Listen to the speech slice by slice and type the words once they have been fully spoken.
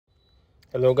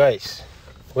Hello guys,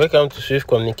 welcome to Swift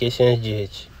Communications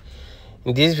GH.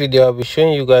 In this video I'll be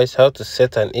showing you guys how to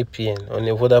set an APN on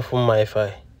a Vodafone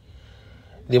MiFi.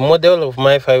 The model of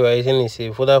MiFi we're using is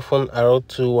a Vodafone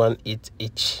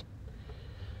R218h.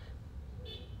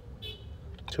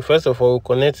 So first of all, we'll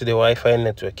connect to the Wi-Fi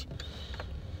network.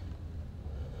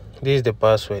 This is the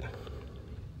password.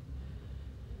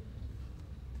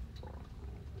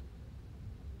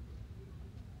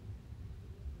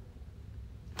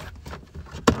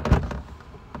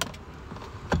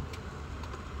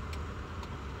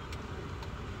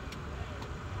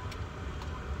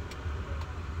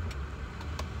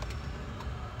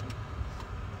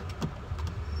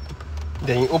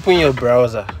 Then you open your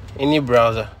browser, any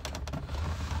browser.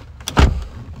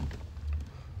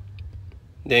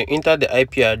 Then enter the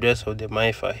IP address of the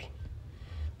MiFi.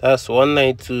 That's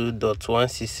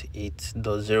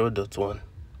 192.168.0.1.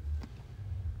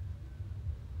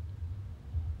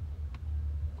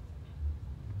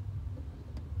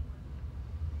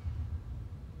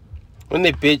 When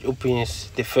the page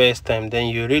opens the first time, then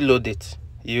you reload it.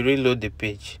 You reload the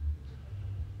page.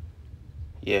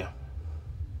 Yeah.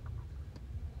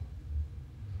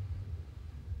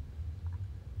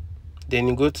 Then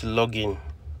you go to login.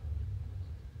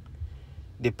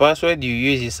 The password you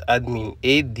use is admin,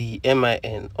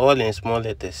 ADMIN, all in small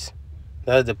letters.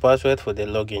 That's the password for the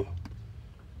login.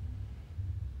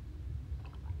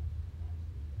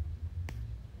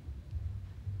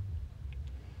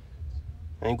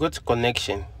 And go to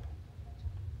connection.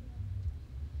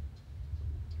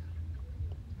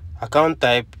 Account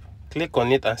type, click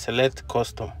on it and select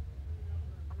custom.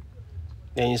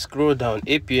 Then you scroll down,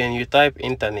 APN, you type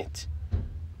internet.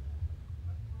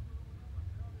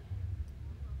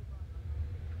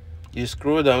 You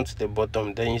scroll down to the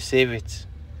bottom, then you save it.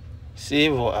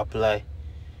 Save or apply.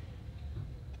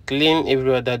 Clean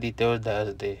every other detail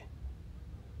that's there.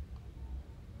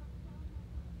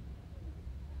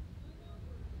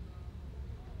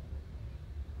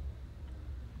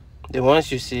 Then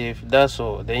once you save, that's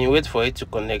all. Then you wait for it to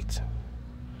connect.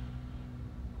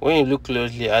 When you look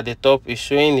closely at the top, it's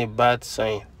showing a bad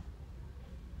sign.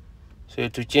 So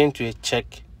to change to a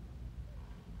check.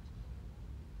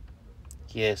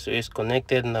 Yeah, so it's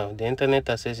connected now. The internet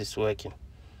access is working.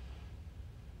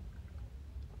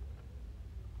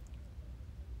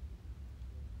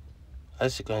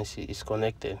 As you can see, it's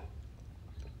connected.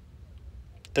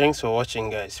 Thanks for watching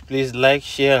guys. Please like,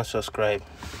 share and subscribe.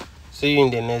 See you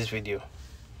in the next video.